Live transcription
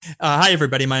Hi,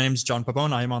 everybody. My name is John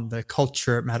Pabon. I'm on the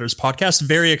Culture Matters podcast.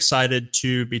 Very excited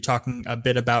to be talking a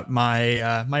bit about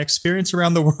my experience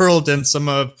around the world and some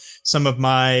of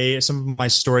my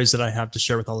stories that I have to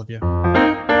share with all of you.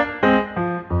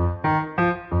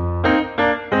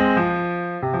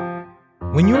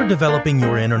 When you're developing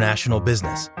your international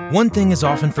business, one thing is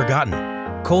often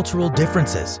forgotten: cultural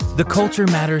differences. The Culture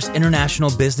Matters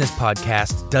International Business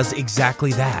Podcast does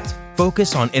exactly that.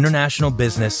 Focus on international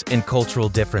business and cultural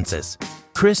differences.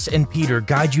 Chris and Peter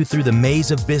guide you through the maze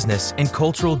of business and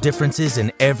cultural differences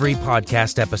in every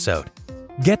podcast episode.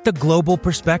 Get the global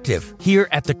perspective here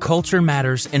at the Culture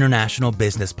Matters International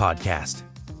Business Podcast.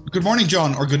 Good morning,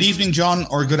 John, or good evening, John,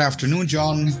 or good afternoon,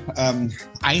 John.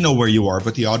 I know where you are,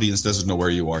 but the audience doesn't know where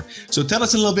you are. So tell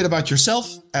us a little bit about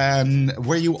yourself and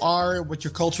where you are, what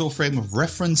your cultural frame of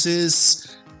reference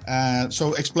is.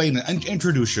 So explain and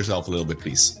introduce yourself a little bit,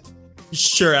 please.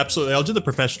 Sure, absolutely. I'll do the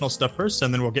professional stuff first,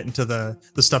 and then we'll get into the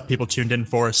stuff people tuned in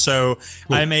for. So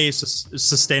cool. I'm a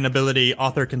sustainability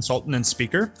author, consultant, and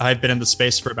speaker. I've been in the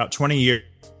space for about 20 years.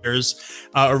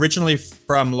 Originally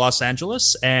from Los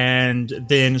Angeles, and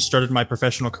then started my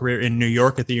professional career in New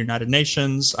York at the United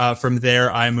Nations. From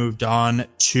there, I moved on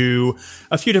to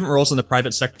a few different roles in the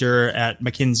private sector at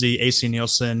McKinsey, AC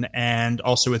Nielsen, and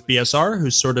also with BSR,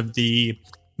 who's sort of the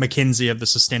McKinsey of the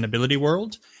sustainability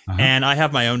world. And I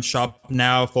have my own shop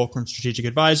now, Fulcrum Strategic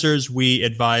Advisors. We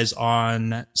advise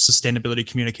on sustainability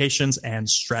communications and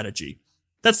strategy.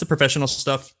 That's the professional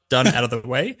stuff done out of the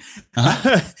way.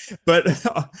 But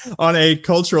on a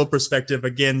cultural perspective,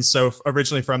 again, so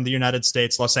originally from the United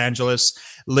States, Los Angeles,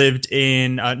 lived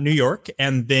in New York.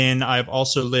 And then I've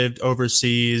also lived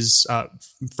overseas,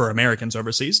 for Americans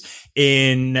overseas,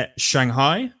 in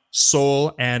Shanghai,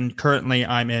 Seoul, and currently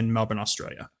I'm in Melbourne,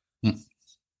 Australia.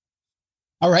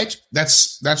 All right.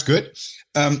 That's good.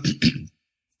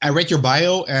 I read your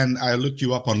bio and I looked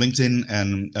you up on LinkedIn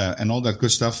and all that good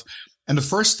stuff. And the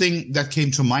first thing that came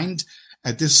to mind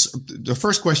the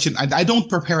first question, I don't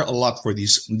prepare a lot for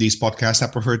these podcasts.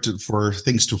 I prefer for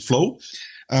things to flow.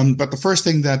 But the first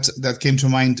thing that came to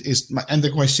mind is, and the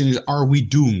question is, are we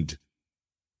doomed?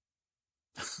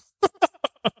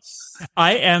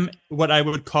 I am what I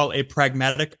would call a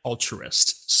pragmatic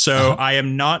altruist. So I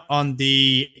am not on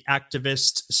the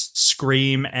activist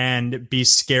scream and be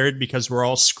scared because we're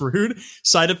all screwed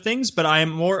side of things, but I am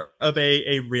more of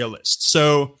a realist.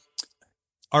 So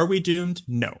are we doomed?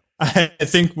 No. I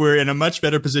think we're in a much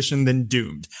better position than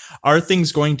doomed. Are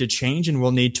things going to change and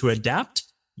we'll need to adapt?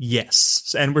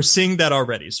 Yes. And we're seeing that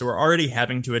already. So we're already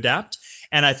having to adapt.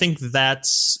 And I think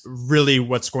that's really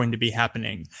what's going to be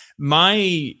happening.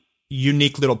 My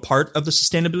unique little part of the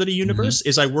sustainability universe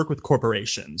is I work with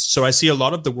corporations. So I see a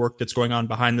lot of the work that's going on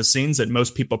behind the scenes that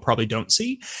most people probably don't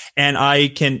see. And I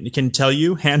can tell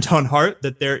you hand on heart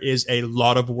that there is a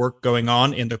lot of work going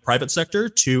on in the private sector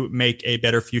to make a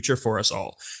better future for us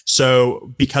all.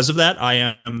 So because of that,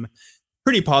 I am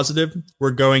pretty positive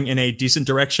we're going in a decent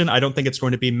direction. I don't think it's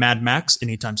going to be Mad Max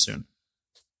anytime soon.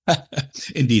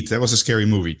 Indeed. That was a scary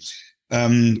movie.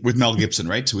 With Mel Gibson,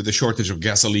 right? With the shortage of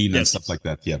gasoline and stuff like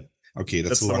that. Yeah. Okay,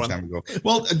 that's a long time ago.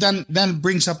 Well, then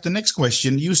brings up the next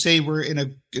question. You say we're in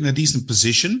a decent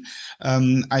position.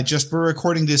 We're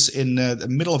recording this in the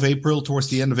middle of April, towards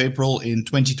the end of April in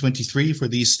 2023.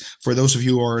 For those of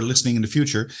you who are listening in the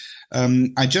future,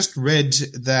 I just read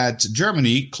that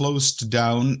Germany closed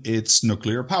down its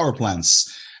nuclear power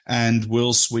plants and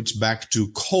will switch back to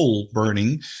coal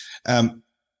burning.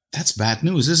 That's bad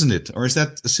news, isn't it? Or is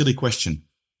that a silly question?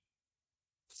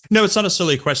 No, it's not a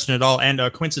silly question at all. And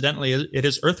coincidentally, it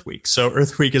is Earth Week. So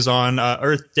Earth Week is on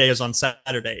Earth Day is on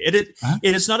Saturday. It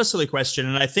is not a silly question.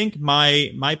 And I think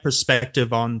my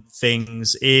perspective on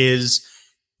things is,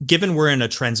 given we're in a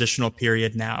transitional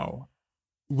period now,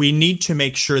 we need to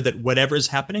make sure that whatever is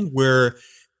happening, we're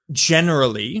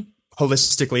generally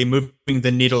holistically moving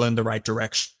the needle in the right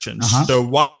direction. So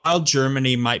while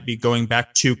Germany might be going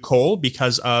back to coal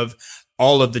because of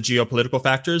all of the geopolitical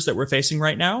factors that we're facing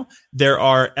right now, there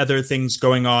are other things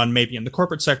going on, maybe in the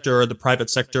corporate sector or the private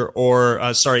sector, or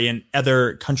in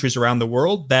other countries around the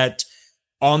world that,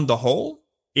 on the whole,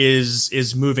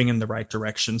 is moving in the right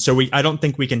direction. So I don't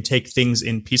think we can take things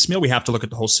in piecemeal. We have to look at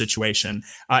the whole situation.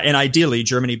 And ideally,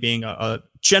 Germany being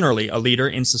generally a leader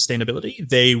in sustainability,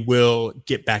 they will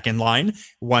get back in line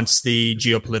once the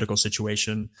geopolitical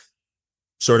situation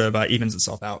sort of evens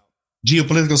itself out.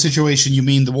 Geopolitical situation, you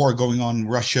mean the war going on,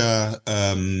 Russia,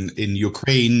 in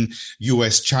Ukraine,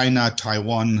 US, China,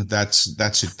 Taiwan, that's it,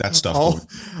 that stuff.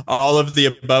 All of the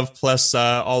above, plus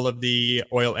all of the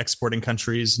oil exporting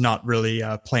countries not really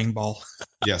playing ball.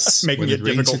 Yes. Making it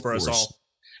difficult for us all.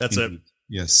 That's it.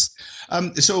 Yes.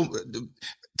 So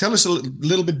tell us a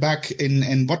little bit back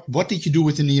in what did you do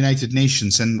within the United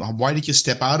Nations, and why did you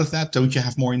step out of that? Don't you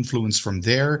have more influence from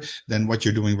there than what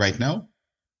you're doing right now?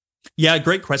 Yeah,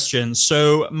 great question.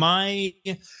 So my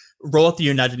role at the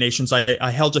United Nations,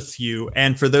 I held a few.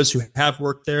 And for those who have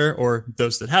worked there or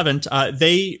those that haven't,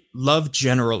 they love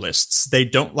generalists. They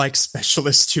don't like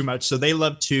specialists too much. So they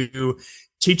love to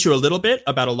teach you a little bit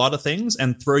about a lot of things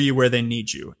and throw you where they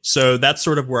need you. So that's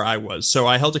sort of where I was. So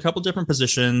I held a couple different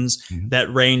positions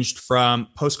that ranged from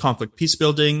post-conflict peace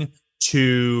building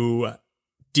to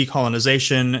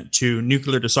decolonization to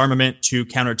nuclear disarmament to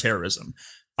counterterrorism.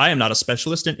 I am not a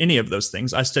specialist in any of those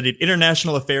things. I studied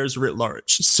international affairs writ large.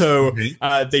 So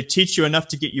they teach you enough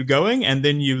to get you going, and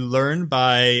then you learn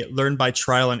by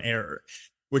trial and error,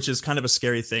 which is kind of a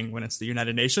scary thing when it's the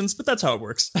United Nations, but that's how it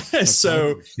works. That's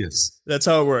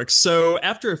how it works. So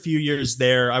after a few years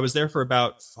there, I was there for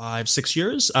about 5-6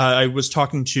 years. I was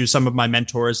talking to some of my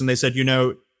mentors, and they said,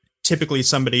 typically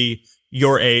somebody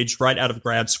your age, right out of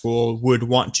grad school, would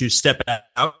want to step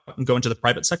out and go into the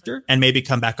private sector and maybe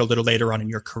come back a little later on in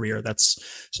your career. That's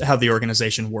how the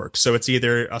organization works. So it's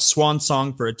either a swan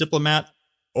song for a diplomat,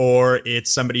 or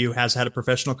it's somebody who has had a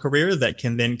professional career that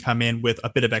can then come in with a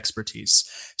bit of expertise.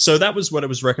 So that was what it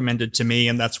was recommended to me,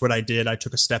 and that's what I did. I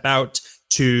took a step out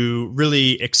to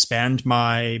really expand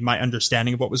my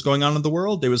understanding of what was going on in the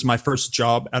world. It was my first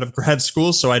job out of grad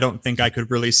school, so I don't think I could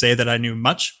really say that I knew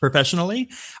much professionally.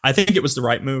 I think it was the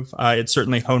right move. It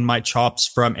certainly honed my chops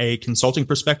from a consulting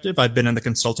perspective. I've been in the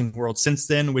consulting world since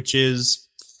then, which is,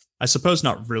 I suppose,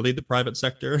 not really the private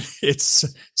sector. It's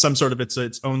some sort of its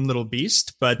own little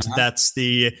beast, but that's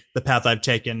the path I've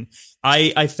taken.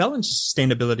 I fell into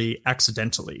sustainability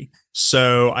accidentally.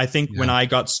 So I think when I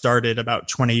got started about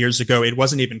 20 years ago, it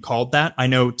wasn't even called that. I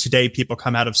know today people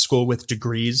come out of school with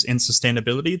degrees in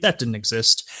sustainability. That didn't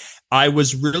exist. I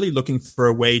was really looking for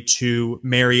a way to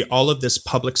marry all of this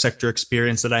public sector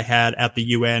experience that I had at the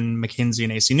UN, McKinsey,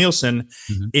 and AC Nielsen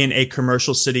in a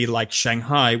commercial city like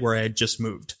Shanghai, where I had just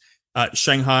moved.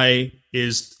 Shanghai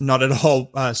is not at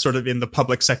all sort of in the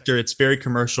public sector. It's very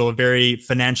commercial, very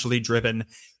financially driven.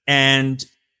 And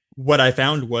what I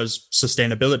found was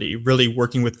sustainability, really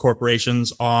working with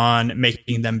corporations on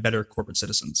making them better corporate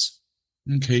citizens.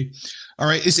 Okay. All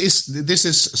right. This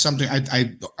is something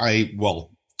I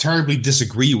terribly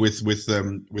disagree with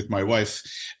my wife.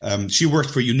 She worked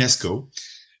for UNESCO.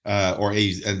 Or how do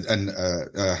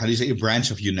you say, a branch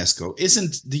of UNESCO.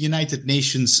 Isn't the United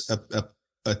Nations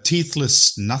a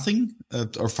teethless nothing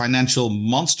or financial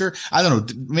monster? I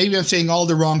don't know. Maybe I'm saying all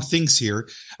the wrong things here.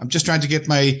 I'm just trying to get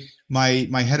my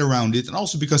head around it. And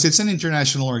also because it's an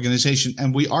international organization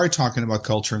and we are talking about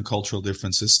culture and cultural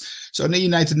differences. So the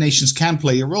United Nations can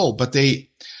play a role, but I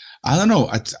don't know.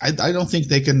 I don't think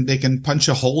they can punch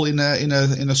a hole in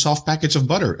a soft package of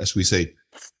butter, as we say.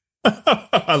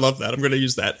 I love that. I'm going to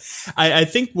use that. I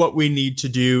think what we need to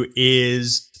do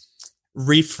is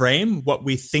reframe what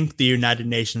we think the United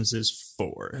Nations is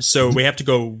for. So we have to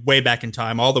go way back in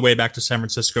time, all the way back to San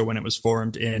Francisco when it was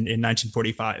formed in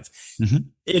 1945.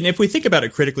 And if we think about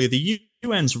it critically, the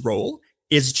UN's role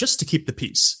is just to keep the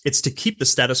peace. It's to keep the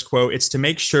status quo. It's to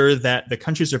make sure that the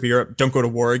countries of Europe don't go to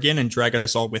war again and drag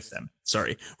us all with them.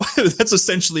 Sorry. That's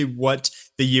essentially what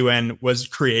the UN was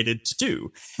created to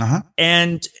do.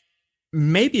 And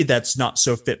maybe that's not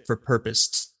so fit for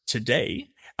purpose today.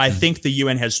 I think the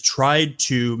UN has tried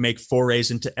to make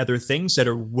forays into other things that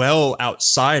are well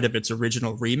outside of its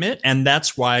original remit. And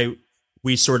that's why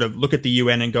we sort of look at the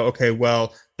UN and go, okay,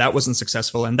 well, that wasn't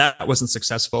successful and that wasn't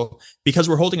successful, because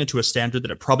we're holding it to a standard that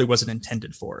it probably wasn't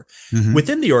intended for.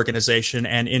 Within the organization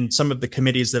and in some of the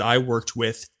committees that I worked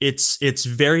with, it's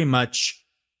very much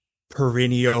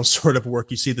perennial sort of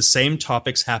work. You see the same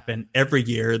topics happen every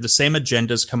year. The same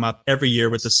agendas come up every year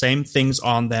with the same things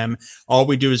on them. All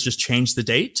we do is just change the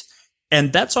date.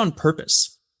 And that's on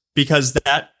purpose, because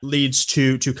that leads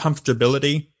to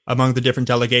comfortability among the different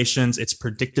delegations. It's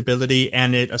predictability,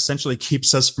 and it essentially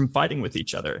keeps us from fighting with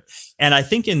each other. And I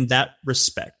think in that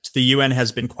respect, the UN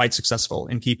has been quite successful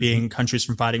in keeping countries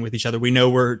from fighting with each other. We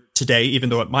know we're today, even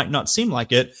though it might not seem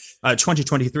like it,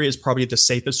 2023 is probably the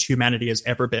safest humanity has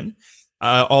ever been.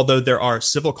 Although there are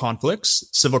civil conflicts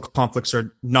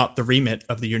are not the remit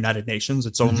of the United Nations.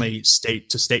 It's only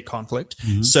state to state conflict.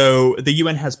 So the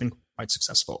UN has been quite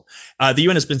successful. The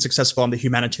UN has been successful on the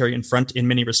humanitarian front in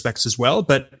many respects as well,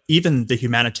 but even the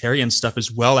humanitarian stuff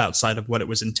is well outside of what it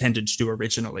was intended to do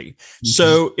originally. Mm-hmm.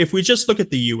 So if we just look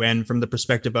at the UN from the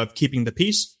perspective of keeping the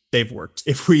peace, they've worked.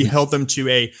 If we held them to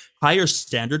a higher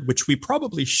standard, which we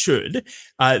probably should,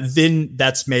 then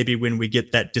that's maybe when we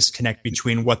get that disconnect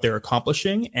between what they're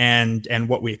accomplishing and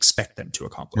what we expect them to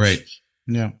accomplish. Right.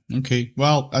 Yeah. Okay.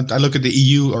 Well, I look at the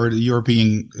EU or the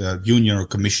European Union or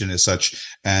Commission as such,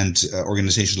 and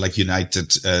organizations like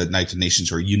United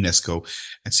Nations or UNESCO.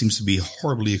 It seems to be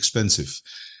horribly expensive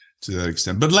to that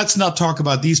extent. But let's not talk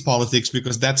about these politics,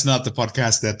 because that's not the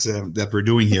podcast that we're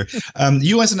doing here.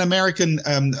 You as an American,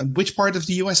 which part of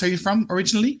the US are you from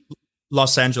originally?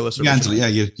 Los Angeles. Originally.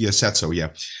 Yeah, you said so, yeah.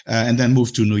 And then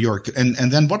moved to New York. And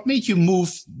then what made you move,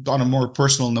 on a more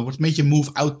personal note, what made you move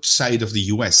outside of the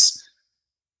US?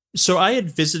 So I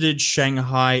had visited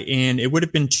Shanghai it would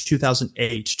have been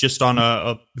 2008, just on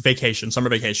a vacation, summer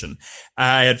vacation.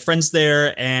 I had friends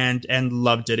there and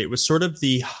loved it. It was sort of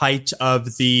the height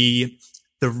of the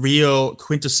real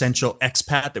quintessential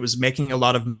expat that was making a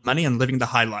lot of money and living the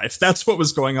high life. That's what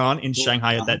was going on in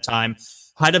Shanghai at that time.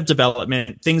 Height of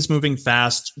development, things moving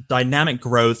fast, dynamic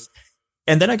growth.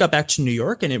 And then I got back to New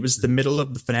York, and it was the middle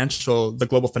of the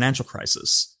global financial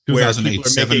crisis.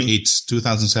 2008,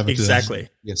 2007. Exactly.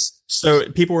 Yes. So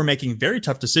people were making very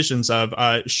tough decisions of,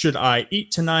 should I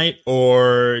eat tonight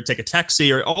or take a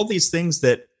taxi, or all these things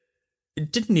that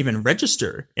didn't even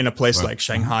register in a place like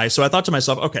Shanghai. So I thought to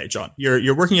myself, okay, John,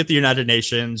 you're working at the United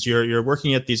Nations, you're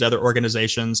working at these other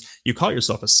organizations, you call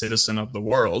yourself a citizen of the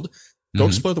world. Go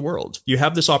explore the world. You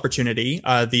have this opportunity.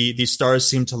 The stars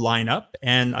seem to line up,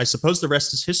 and I suppose the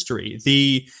rest is history.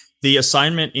 The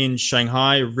assignment in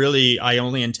Shanghai, really, I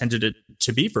only intended it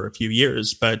to be for a few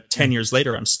years, but 10 years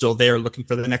later, I'm still there looking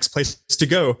for the next place to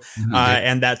go.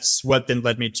 And that's what then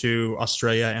led me to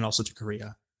Australia and also to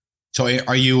Korea. So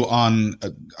are you on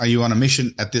a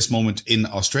mission at this moment in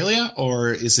Australia, or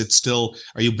is it still,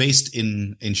 are you based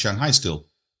in Shanghai still?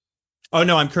 Oh,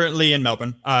 no, I'm currently in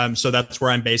Melbourne. So that's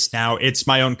where I'm based now. It's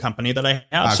my own company that I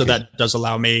have. Okay. So that does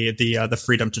allow me the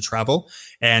freedom to travel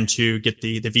and to get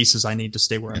the visas I need to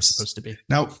stay where I'm supposed to be.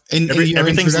 Now,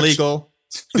 everything's legal.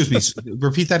 Excuse me.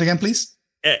 Repeat that again, please.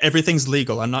 Everything's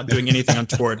legal. I'm not doing anything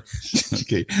untoward.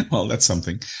 Okay. Well, that's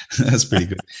something. That's pretty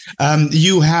good.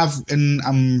 You have, and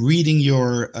I'm reading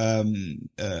your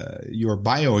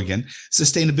bio again,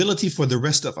 sustainability for the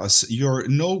rest of us, your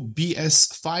no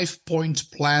BS 5-point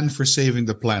plan for saving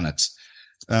the planet.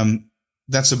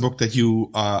 That's a book that you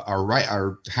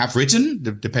have written,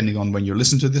 depending on when you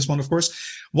listen to this one, of course.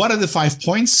 What are the 5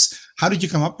 points? How did you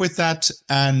come up with that?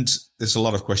 And there's a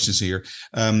lot of questions here.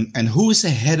 And who is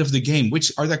ahead of the game?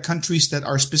 Which are there countries that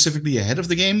are specifically ahead of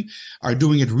the game, are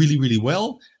doing it really, really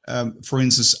well? For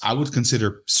instance, I would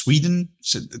consider Sweden.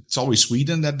 It's always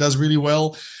Sweden that does really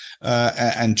well.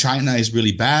 And China is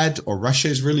really bad, or Russia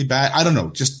is really bad. I don't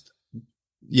know.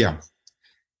 Yeah.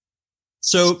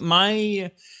 So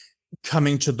my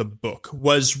coming to the book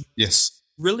was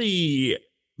really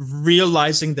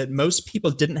realizing that most people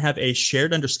didn't have a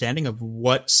shared understanding of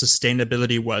what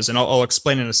sustainability was. And I'll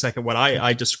explain in a second what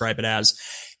I describe it as.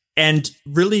 And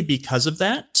really, because of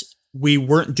that, we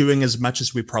weren't doing as much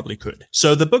as we probably could.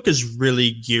 So the book is really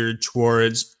geared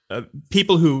towards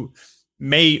people who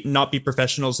may not be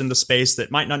professionals in the space,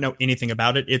 that might not know anything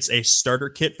about it. It's a starter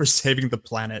kit for saving the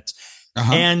planet.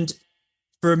 And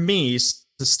for me,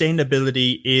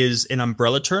 sustainability is an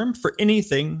umbrella term for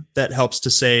anything that helps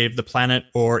to save the planet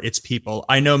or its people.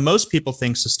 I know most people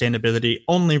think sustainability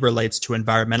only relates to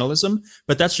environmentalism,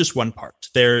 but that's just one part.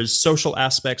 There's social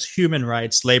aspects, human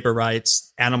rights, labor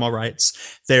rights, animal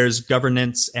rights. There's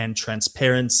governance and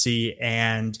transparency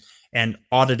and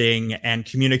auditing and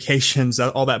communications.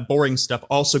 All that boring stuff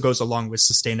also goes along with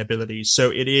sustainability.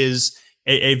 So it is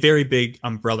a very big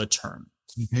umbrella term.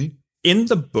 In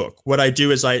the book, what I do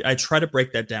is I try to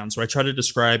break that down. So I try to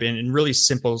describe in really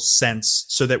simple sense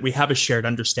so that we have a shared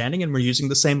understanding and we're using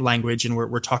the same language and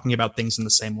we're talking about things in the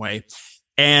same way.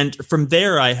 And from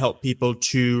there, I help people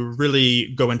to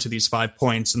really go into these 5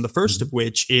 points. And the first of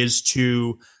which is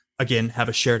to, again, have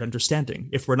a shared understanding.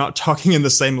 If we're not talking in the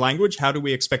same language, how do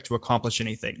we expect to accomplish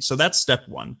anything? So that's step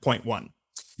 1, point 1.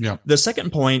 Yeah. The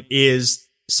second point is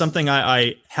something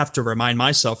I have to remind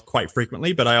myself quite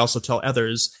frequently, but I also tell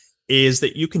others, is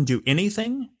that you can do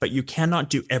anything, but you cannot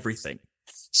do everything.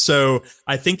 So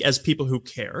I think as people who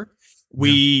care,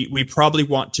 we probably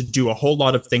want to do a whole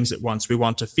lot of things at once. We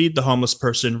want to feed the homeless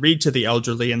person, read to the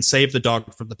elderly, and save the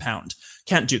dog from the pound.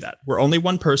 Can't do that. We're only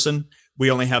one person. We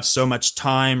only have so much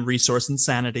time, resource, and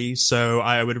sanity. So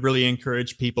I would really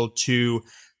encourage people to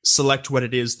select what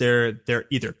it is they're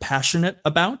either passionate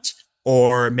about,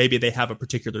 or maybe they have a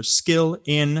particular skill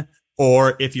in,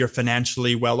 or if you're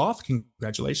financially well off,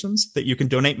 congratulations, that you can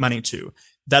donate money to.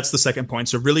 That's the second point.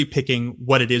 So really picking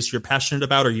what it is you're passionate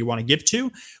about or you want to give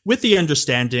to, with the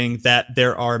understanding that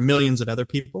there are millions of other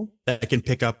people that can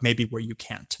pick up maybe where you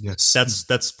can't. Yes.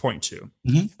 That's point two.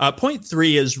 Point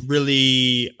three is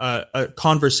really a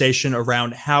conversation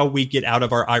around how we get out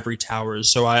of our ivory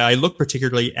towers. So I look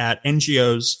particularly at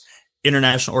NGOs,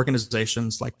 international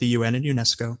organizations like the UN and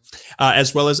UNESCO,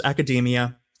 as well as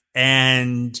academia,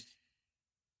 and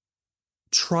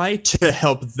try to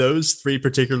help those three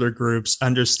particular groups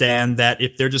understand that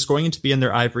if they're just going to be in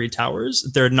their ivory towers,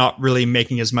 they're not really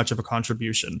making as much of a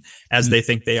contribution as they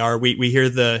think they are. We hear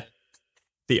the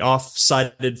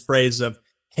off-sided phrase of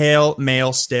hail,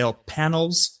 male, stale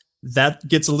panels. That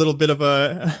gets a little bit of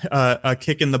a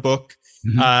kick in the book.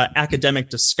 Academic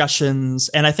discussions.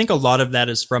 And I think a lot of that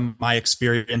is from my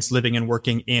experience living and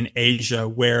working in Asia,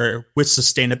 where with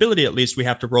sustainability, at least, we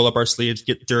have to roll up our sleeves,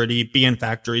 get dirty, be in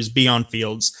factories, be on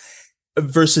fields.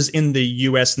 Versus in the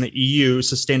US and the EU,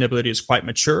 sustainability is quite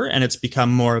mature and it's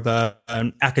become more of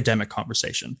an academic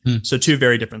conversation. So two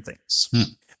very different things.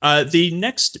 The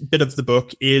next bit of the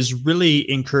book is really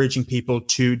encouraging people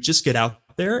to just get out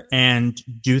there and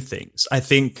do things. I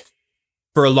think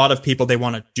for a lot of people, they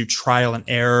want to do trial and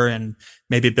error and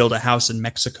maybe build a house in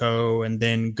Mexico and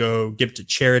then go give to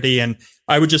charity. And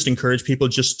I would just encourage people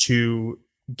just to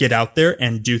get out there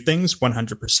and do things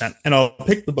 100%. And I'll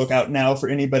pick the book out now for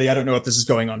anybody. I don't know if this is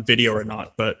going on video or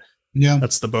not, but yeah,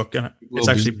 that's the book. And it's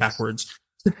actually backwards.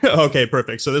 Okay,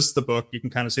 perfect. So this is the book. You can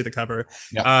kind of see the cover.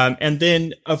 Yep. And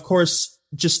then, of course,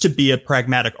 just to be a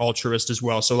pragmatic altruist as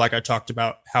well. So like I talked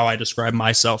about how I describe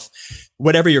myself,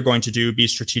 whatever you're going to do, be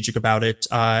strategic about it.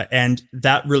 And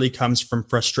that really comes from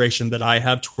frustration that I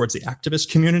have towards the activist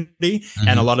community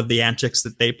and a lot of the antics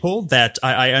that they pull, that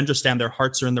I understand their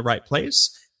hearts are in the right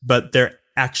place, but their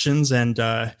actions and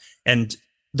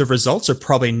the results are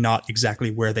probably not exactly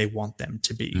where they want them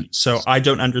to be. So I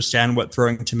don't understand what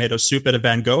throwing tomato soup at a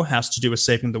Van Gogh has to do with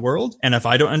saving the world. And if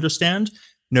I don't understand,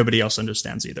 nobody else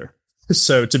understands either.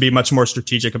 So to be much more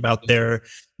strategic about their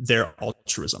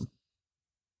altruism.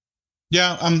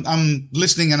 Yeah, I'm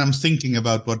listening and I'm thinking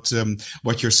about what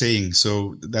you're saying.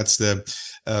 So that's that's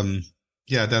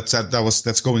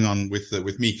going on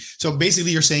with me. So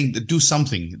basically, you're saying do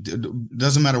something.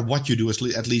 Doesn't matter what you do,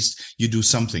 at least you do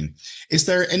something. Is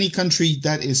there any country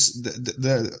that is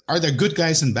are there good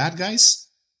guys and bad guys?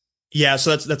 Yeah,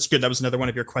 so that's good. That was another one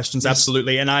of your questions. Yes.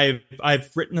 Absolutely. And I've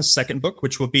written a second book,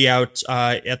 which will be out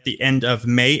at the end of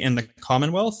May in the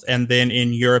Commonwealth, and then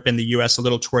in Europe and the US a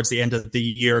little towards the end of the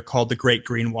year, called The Great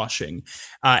Greenwashing.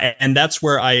 And that's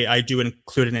where I do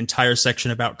include an entire section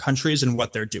about countries and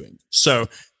what they're doing. So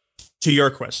to your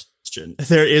question,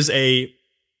 there is a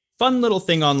fun little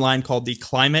thing online called the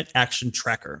Climate Action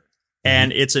Tracker.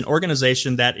 And it's an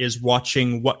organization that is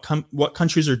watching what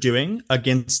countries are doing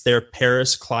against their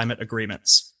Paris climate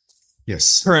agreements.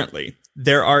 Yes. Currently,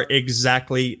 there are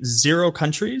exactly 0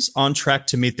 countries on track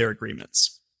to meet their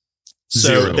agreements.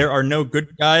 So there are no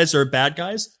good guys or bad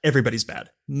guys. Everybody's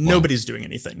bad. Nobody's doing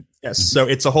anything. Yes. So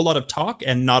it's a whole lot of talk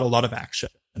and not a lot of action.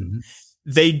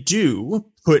 They do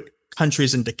put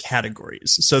countries into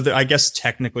categories. So I guess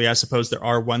technically, I suppose there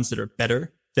are ones that are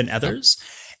better than others.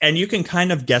 And you can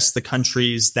kind of guess the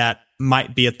countries that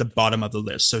might be at the bottom of the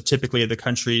list. So typically the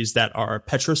countries that are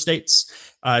petrostates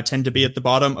tend to be at the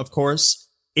bottom, of course.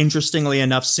 Interestingly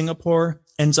enough, Singapore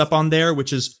ends up on there,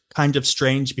 which is kind of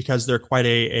strange because they're quite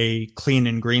a clean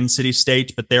and green city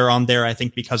state. But they're on there, I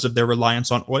think, because of their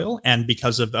reliance on oil and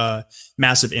because of a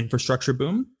massive infrastructure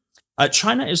boom.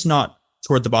 China is not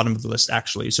toward the bottom of the list,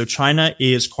 actually. So China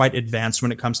is quite advanced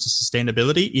when it comes to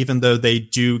sustainability, even though they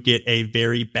do get a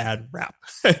very bad rap.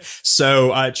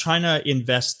 So China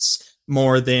invests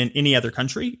more than any other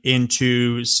country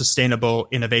into sustainable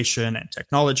innovation and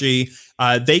technology.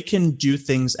 They can do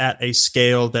things at a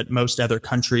scale that most other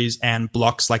countries and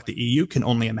blocs like the EU can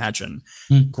only imagine.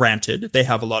 Granted, they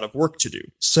have a lot of work to do.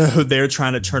 So they're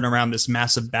trying to turn around this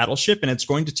massive battleship, and it's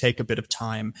going to take a bit of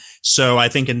time. So I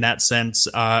think in that sense,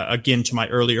 again, to my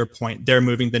earlier point, they're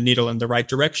moving the needle in the right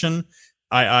direction.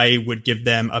 I would give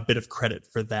them a bit of credit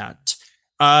for that.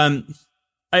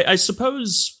 I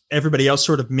suppose everybody else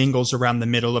sort of mingles around the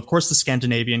middle. Of course, the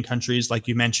Scandinavian countries, like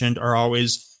you mentioned, are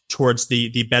always towards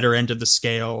the better end of the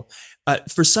scale.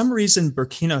 For some reason,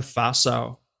 Burkina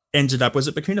Faso ended up, was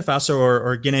it Burkina Faso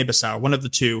or Guinea-Bissau? One of the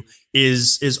two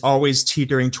is always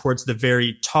teetering towards the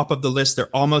very top of the list.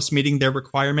 They're almost meeting their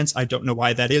requirements. I don't know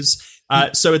why that is.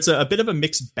 So it's a bit of a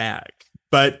mixed bag.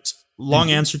 But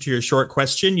long answer to your short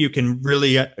question, you can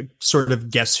really sort of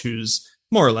guess who's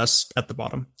more or less at the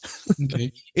bottom.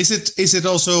 Okay. Is it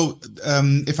also,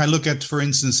 if I look at, for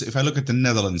instance, if I look at the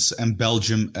Netherlands and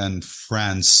Belgium and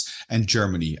France and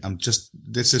Germany,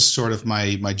 this is sort of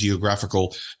my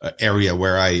geographical area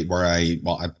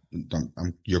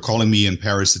you're calling me in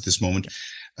Paris at this moment.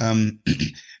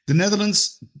 The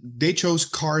Netherlands, they chose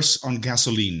cars on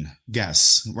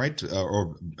gas, right?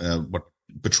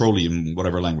 Petroleum,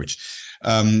 whatever language.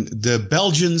 The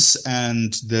Belgians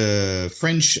and the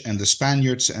French and the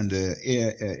Spaniards and the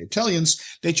Italians,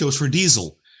 they chose for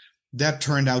diesel. That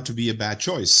turned out to be a bad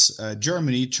choice.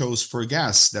 Germany chose for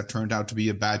gas. That turned out to be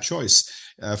a bad choice.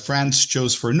 France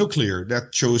chose for nuclear.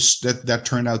 That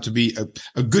turned out to be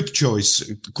a good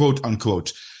choice, quote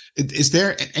unquote. Is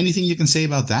there anything you can say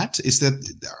about that?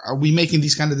 Are we making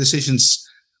these kind of decisions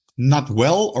not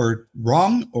well or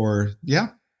wrong or yeah?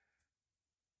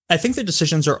 I think the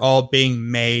decisions are all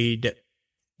being made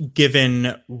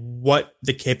given what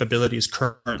the capabilities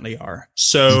currently are.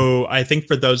 So I think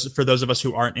for those of us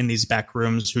who aren't in these back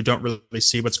rooms, who don't really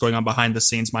see what's going on behind the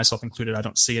scenes, myself included, I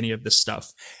don't see any of this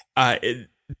stuff. A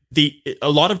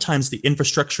lot of times the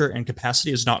infrastructure and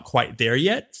capacity is not quite there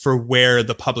yet for where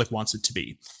the public wants it to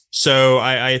be. So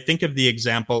I think of the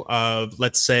example of,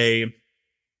 let's make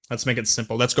it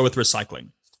simple. Let's go with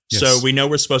recycling. Yes. So we know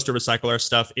we're supposed to recycle our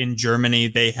stuff. In Germany,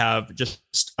 they have just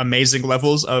amazing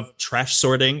levels of trash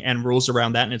sorting and rules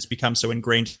around that. And it's become so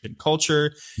ingrained in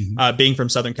culture. Mm-hmm. Being from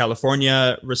Southern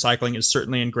California, recycling is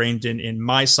certainly ingrained in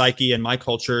my psyche and my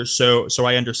culture. So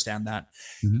I understand that.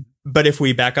 Mm-hmm. But if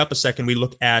we back up a second, we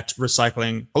look at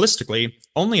recycling holistically,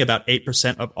 only about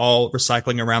 8% of all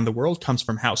recycling around the world comes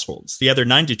from households. The other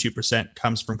 92%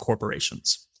 comes from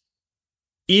corporations.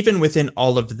 Even within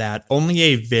all of that, only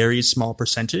a very small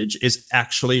percentage is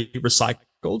actually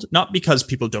recycled, not because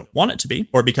people don't want it to be,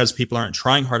 or because people aren't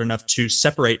trying hard enough to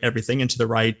separate everything into the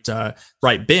right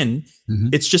bin. Mm-hmm.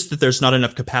 It's just that there's not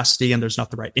enough capacity and there's not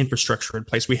the right infrastructure in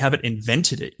place. We haven't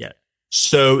invented it yet.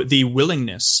 So the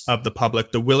willingness of the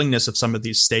public, the willingness of some of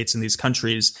these states and these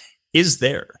countries is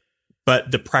there,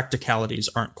 but the practicalities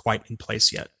aren't quite in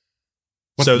place yet.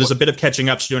 So there's a bit of catching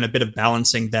up to do and a bit of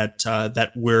balancing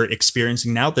that we're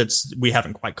experiencing now we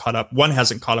haven't quite caught up. One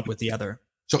hasn't caught up with the other.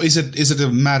 So is it a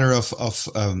matter of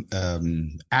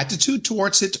attitude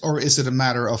towards it, or is it a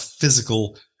matter of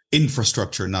physical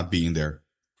infrastructure not being there?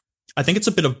 I think it's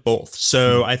a bit of both.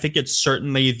 So I think it's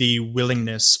certainly the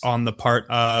willingness on the part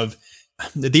of,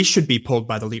 these should be pulled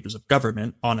by the levers of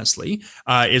government, honestly,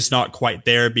 is not quite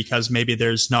there because maybe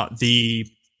there's not the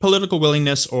political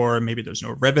willingness, or maybe there's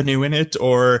no revenue in it,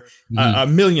 or a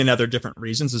million other different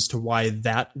reasons as to why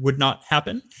that would not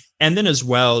happen. And then as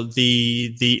well,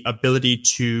 the ability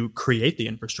to create the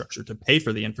infrastructure, to pay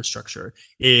for the infrastructure,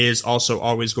 is also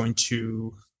always going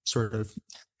to sort of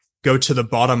go to the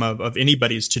bottom of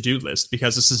anybody's to-do list,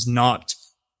 because this is not,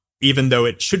 even though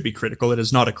it should be critical, it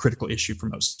is not a critical issue for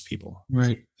most people,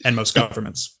 right, and most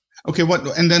governments. Okay,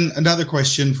 and then another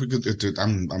question.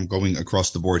 I'm going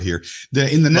across the board here.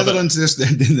 In the Netherlands,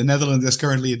 there's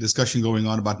currently a discussion going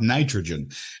on about nitrogen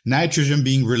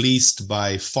being released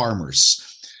by farmers,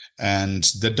 and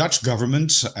the Dutch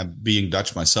government, being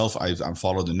Dutch myself, I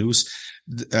follow the news.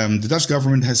 The Dutch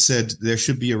government has said there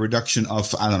should be a reduction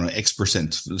of, I don't know, X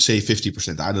percent, say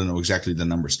 50%. I don't know exactly the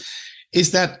numbers.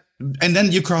 Is that, and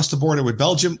then you cross the border with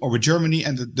Belgium or with Germany,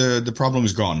 and the problem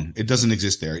is gone. It doesn't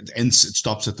exist there. It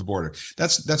stops at the border.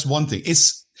 That's one thing.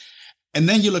 And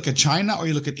then you look at China or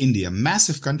you look at India,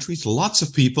 massive countries, lots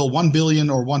of people, 1 billion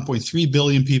or 1.3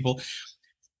 billion people.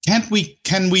 Can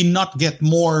we not get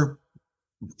more,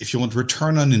 if you want,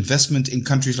 return on investment in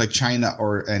countries like China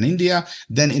and India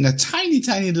than in a tiny,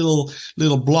 tiny little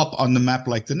blob on the map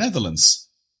like the Netherlands?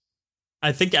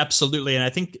 I think absolutely. And I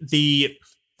think the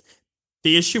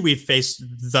issue we've faced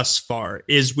thus far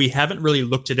is we haven't really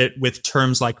looked at it with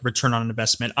terms like return on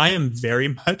investment. I am very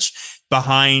much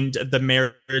behind the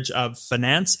marriage of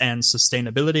finance and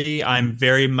sustainability. I'm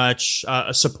very much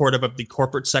supportive of the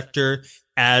corporate sector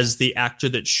as the actor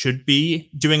that should be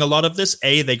doing a lot of this.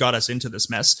 A, they got us into this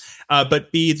mess.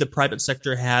 But B, the private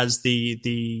sector has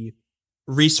the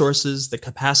resources, the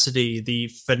capacity, the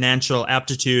financial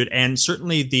aptitude, and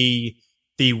certainly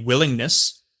the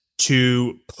willingness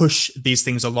to push these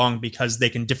things along because they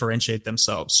can differentiate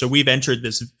themselves. So we've entered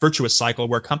this virtuous cycle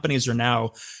where companies are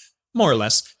now more or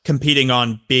less competing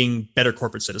on being better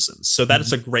corporate citizens. So that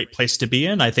is a great place to be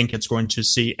in. I think it's going to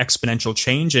see exponential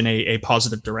change in a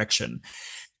positive direction.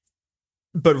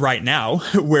 But right now,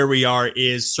 where we are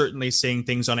is certainly seeing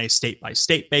things on a state by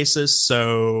state basis.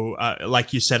 So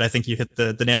like you said, I think you hit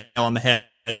the nail on the head.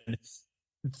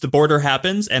 the border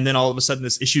happens and then all of a sudden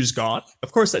this issue's gone.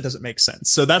 Of course, that doesn't make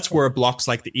sense. So that's where blocks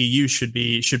like the EU should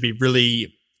be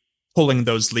really pulling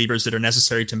those levers that are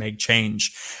necessary to make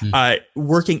change.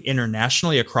 Working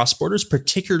internationally across borders,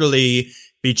 particularly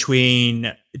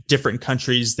between different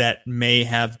countries that may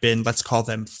have been, let's call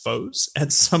them foes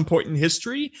at some point in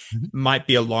history, might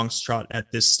be a long shot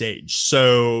at this stage.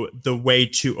 So the way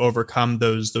to overcome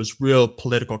those real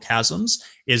political chasms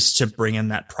is to bring in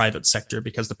that private sector,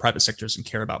 because the private sector doesn't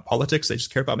care about politics. They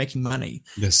just care about making money.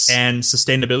 Yes. And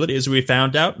sustainability, as we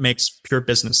found out, makes pure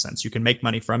business sense. You can make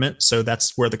money from it. So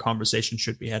that's where the conversation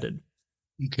should be headed.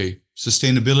 Okay.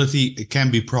 Sustainability, it can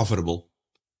be profitable.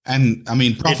 And I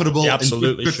mean, profitable,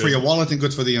 absolutely, and good for your wallet and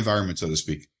good for the environment, so to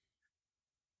speak.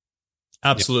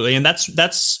 Absolutely. And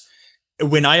that's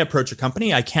when I approach a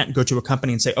company, I can't go to a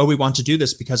company and say, oh, we want to do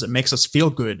this because it makes us feel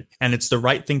good and it's the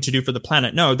right thing to do for the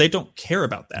planet. No, they don't care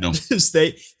about that. No.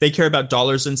 They care about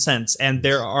dollars and cents. And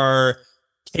there are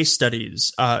case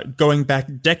studies going back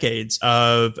decades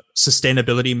of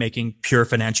sustainability making pure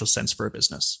financial sense for a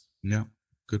business. Yeah.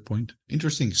 Good point.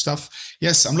 Interesting stuff.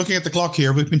 Yes, I'm looking at the clock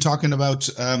here. We've been talking about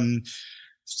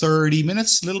 30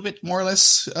 minutes, a little bit more or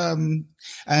less.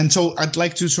 And so I'd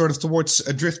like to sort of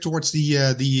drift towards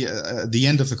the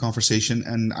end of the conversation.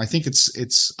 And I think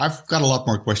I've got a lot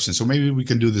more questions, so maybe we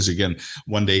can do this again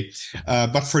one day.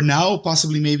 But for now,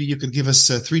 possibly maybe you could give us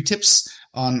 3 tips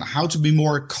on how to be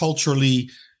more culturally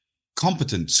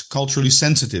competent, culturally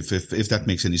sensitive, if that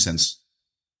makes any sense.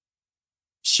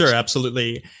 Sure,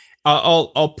 absolutely.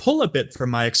 I'll pull a bit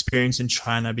from my experience in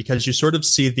China, because you sort of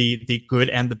see the good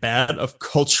and the bad of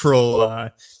cultural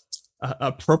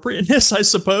appropriateness, I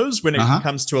suppose, when it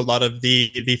comes to a lot of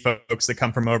the folks that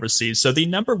come from overseas. So the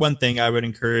number one thing I would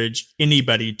encourage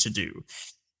anybody to do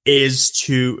is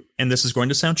to, and this is going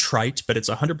to sound trite, but it's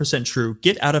 100% true,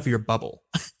 get out of your bubble.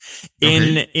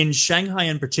 In Shanghai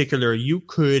in particular, you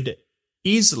could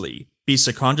easily be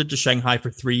seconded to Shanghai for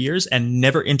 3 years and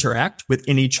never interact with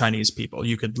any Chinese people.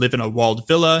 You could live in a walled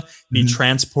villa, be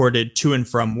transported to and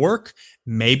from work.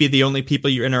 Maybe the only people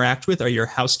you interact with are your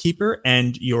housekeeper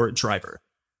and your driver.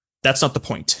 That's not the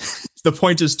point. The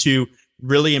point is to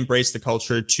really embrace the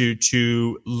culture,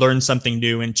 to learn something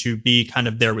new, and to be kind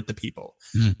of there with the people,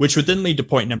 which would then lead to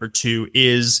point number 2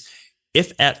 is,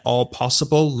 if at all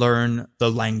possible, learn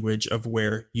the language of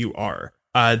where you are.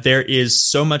 There is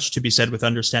so much to be said with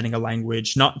understanding a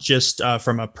language, not just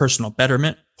from a personal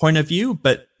betterment point of view,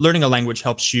 but learning a language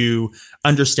helps you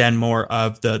understand more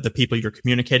of the people you're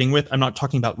communicating with. I'm not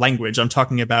talking about language. I'm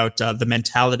talking about the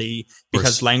mentality,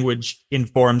 because language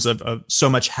informs of so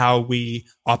much how we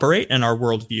operate and our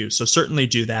worldview. So certainly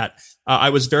do that. I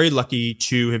was very lucky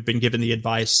to have been given the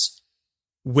advice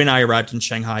when I arrived in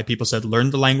Shanghai. People said,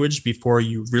 learn the language before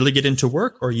you really get into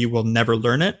work, or you will never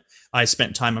learn it. I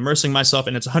spent time immersing myself,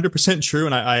 and it's 100% true.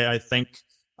 And I thank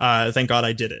God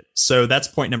I did it. So that's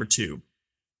point number 2.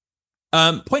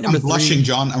 Point number 3. I'm blushing,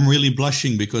 John. I'm really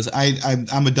blushing because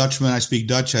I'm a Dutchman. I speak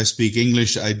Dutch. I speak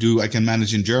English. I can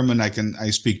manage in German. I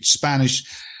speak Spanish,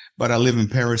 but I live in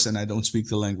Paris and I don't speak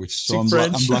the language. So I'm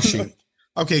blushing.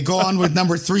 Okay, go on with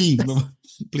number 3,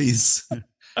 please.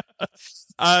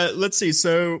 Let's see.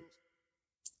 So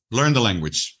learn the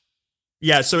language.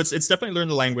 Yeah, so it's definitely learn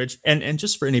the language. And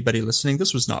just for anybody listening,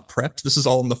 this was not prepped. This is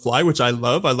all on the fly, which I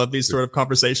love. I love these sort of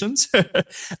conversations.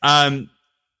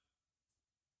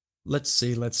 Let's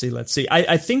see.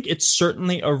 I think it's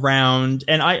certainly around,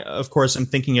 and I, of course, am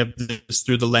thinking of this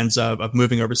through the lens of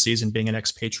moving overseas and being an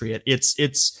expatriate.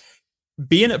 It's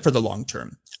be in it for the long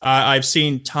term. I've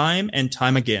seen time and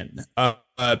time again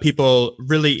people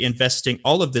really investing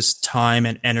all of this time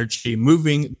and energy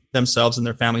moving themselves and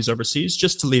their families overseas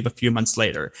just to leave a few months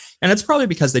later. And it's probably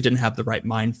because they didn't have the right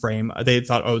mind frame. They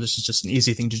thought, oh, this is just an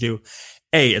easy thing to do.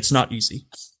 A, it's not easy.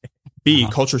 B,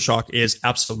 culture shock is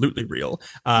absolutely real.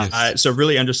 So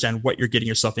really understand what you're getting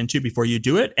yourself into before you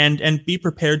do it, and be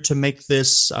prepared to make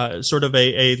this sort of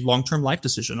a long-term life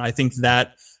decision. I think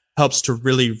that helps to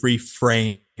really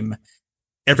reframe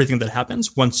everything that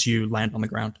happens once you land on the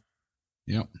ground.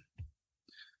 Yeah.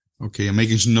 Okay, I'm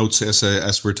making some notes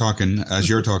as we're talking, as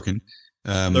you're talking.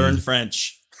 Learn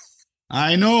French.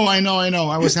 I know.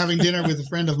 I was having dinner with a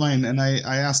friend of mine, and I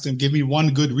asked him, give me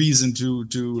one good reason to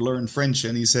learn French.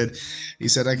 And he said,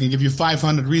 I can give you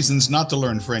 500 reasons not to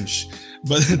learn French.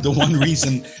 But the one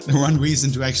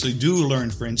reason to actually do learn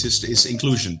French is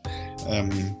inclusion.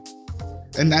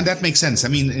 And that makes sense. I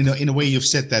mean, in a way, you've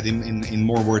said that in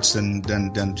more words than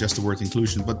just the word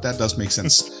inclusion, but that does make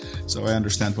sense. So I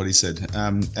understand what he said.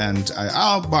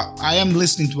 But I am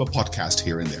listening to a podcast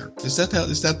here and there. Does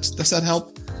that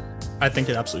help? I think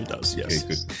it absolutely does, yes. Okay,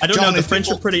 good. I don't John, know, the French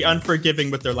are pretty unforgiving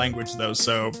with their language, though,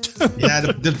 so... Yeah,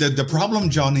 the problem,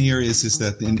 John, here is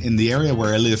that in the area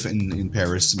where I live in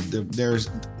Paris, there's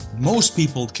most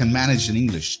people can manage in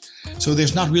English. So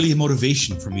there's not really a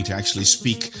motivation for me to actually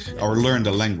speak or learn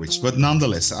the language. But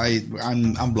nonetheless,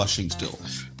 I'm blushing still.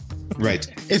 Right.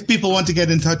 If people want to get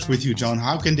in touch with you, John,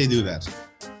 how can they do that?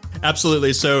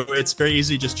 Absolutely. So it's very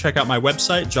easy. Just check out my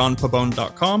website,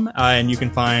 johnpabon.com, and you can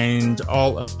find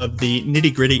all of the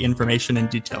nitty-gritty information and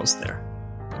details there.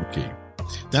 Okay.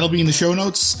 That'll be in the show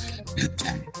notes.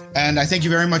 And I thank you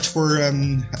very much for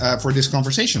this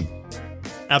conversation.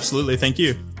 Absolutely. Thank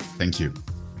you. Thank you.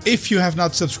 If you have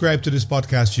not subscribed to this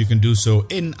podcast, you can do so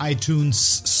in iTunes,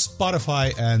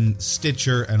 Spotify, and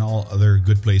Stitcher, and all other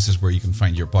good places where you can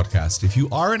find your podcast. If you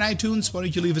are in iTunes, why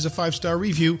don't you leave us a 5-star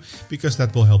review, because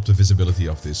that will help the visibility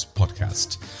of this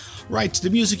podcast. Right, the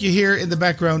music you hear in the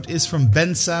background is from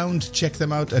Ben Sound. Check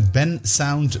them out at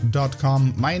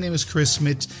bensound.com. My name is Chris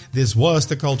Smith. This was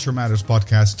the Culture Matters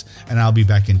podcast, and I'll be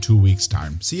back in 2 weeks'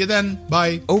 time. See you then.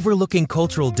 Bye. Overlooking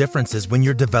cultural differences when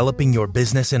you're developing your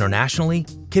business internationally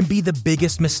can be the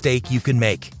biggest mistake you can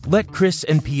make. Let Chris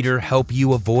and Peter help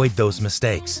you avoid those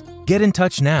mistakes. Get in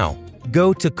touch now.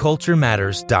 Go to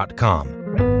culturematters.com.